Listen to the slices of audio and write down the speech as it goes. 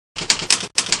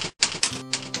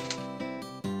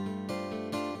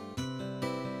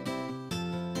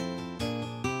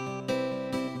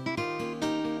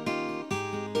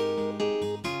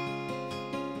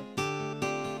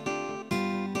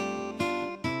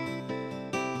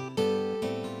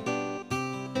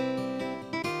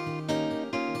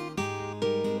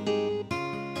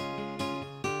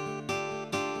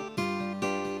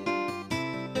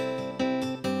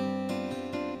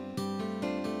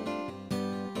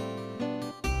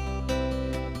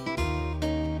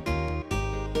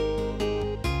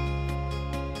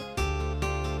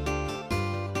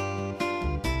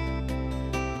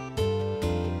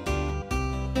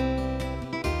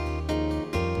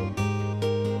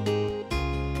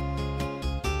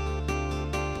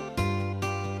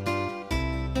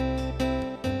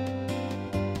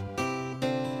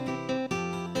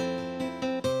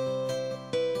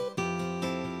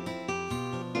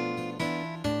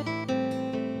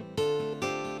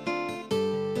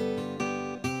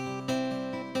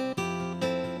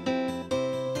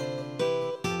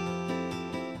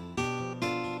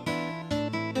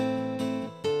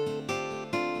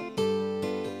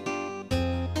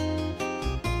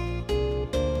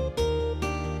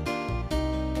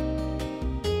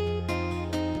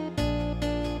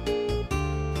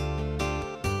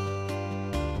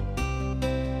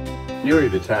Nury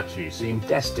Vittachi seemed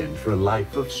destined for a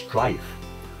life of strife.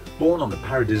 Born on the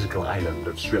paradisiacal island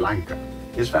of Sri Lanka,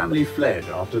 his family fled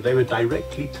after they were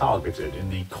directly targeted in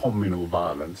the communal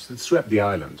violence that swept the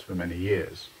island for many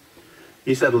years.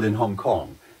 He settled in Hong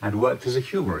Kong and worked as a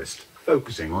humorist,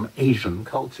 focusing on Asian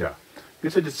culture,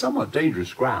 considered somewhat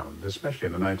dangerous ground, especially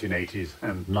in the 1980s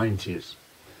and 90s.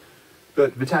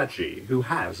 But Vittachi, who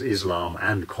has Islam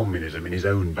and communism in his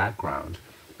own background,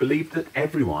 believed that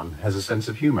everyone has a sense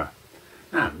of humour,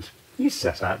 and he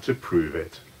set out to prove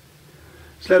it.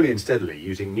 Slowly and steadily,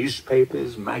 using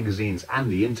newspapers, magazines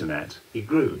and the internet, he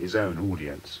grew his own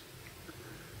audience.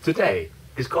 Today,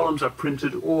 his columns are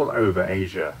printed all over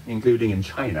Asia, including in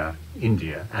China,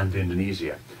 India and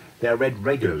Indonesia. They are read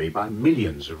regularly by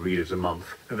millions of readers a month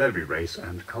of every race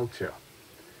and culture.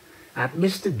 At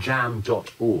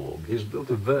MrJam.org, he's built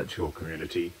a virtual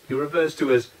community he refers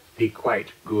to as the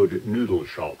Quite Good Noodle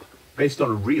Shop, based on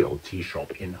a real tea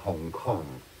shop in Hong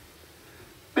Kong.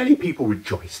 Many people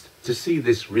rejoiced to see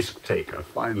this risk-taker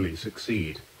finally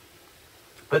succeed.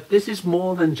 But this is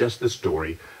more than just the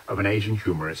story of an Asian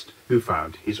humorist who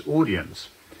found his audience.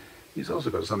 He's also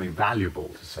got something valuable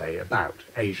to say about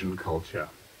Asian culture.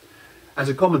 As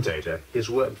a commentator, he has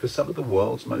worked for some of the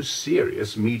world's most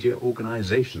serious media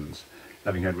organisations,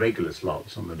 having had regular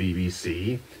slots on the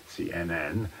BBC,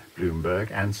 CNN,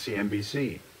 Bloomberg and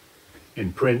CNBC.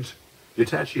 In print,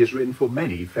 Vittachi has written for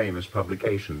many famous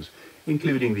publications,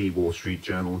 including the Wall Street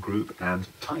Journal Group and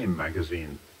Time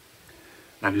magazine.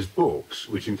 And his books,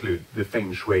 which include The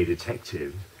Feng Shui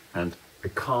Detective and The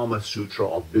Kama Sutra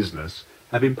of Business,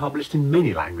 have been published in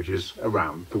many languages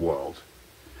around the world.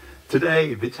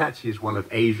 Today, Vittachi is one of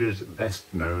Asia's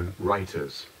best-known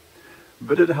writers,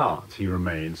 but at heart he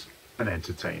remains an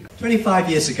entertainer. 25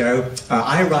 years ago,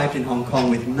 I arrived in Hong Kong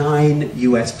with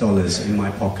 $9 in my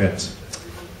pocket.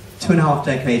 2.5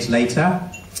 decades later,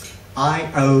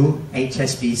 I owe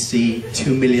HSBC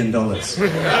 $2 million.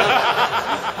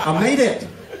 I made it!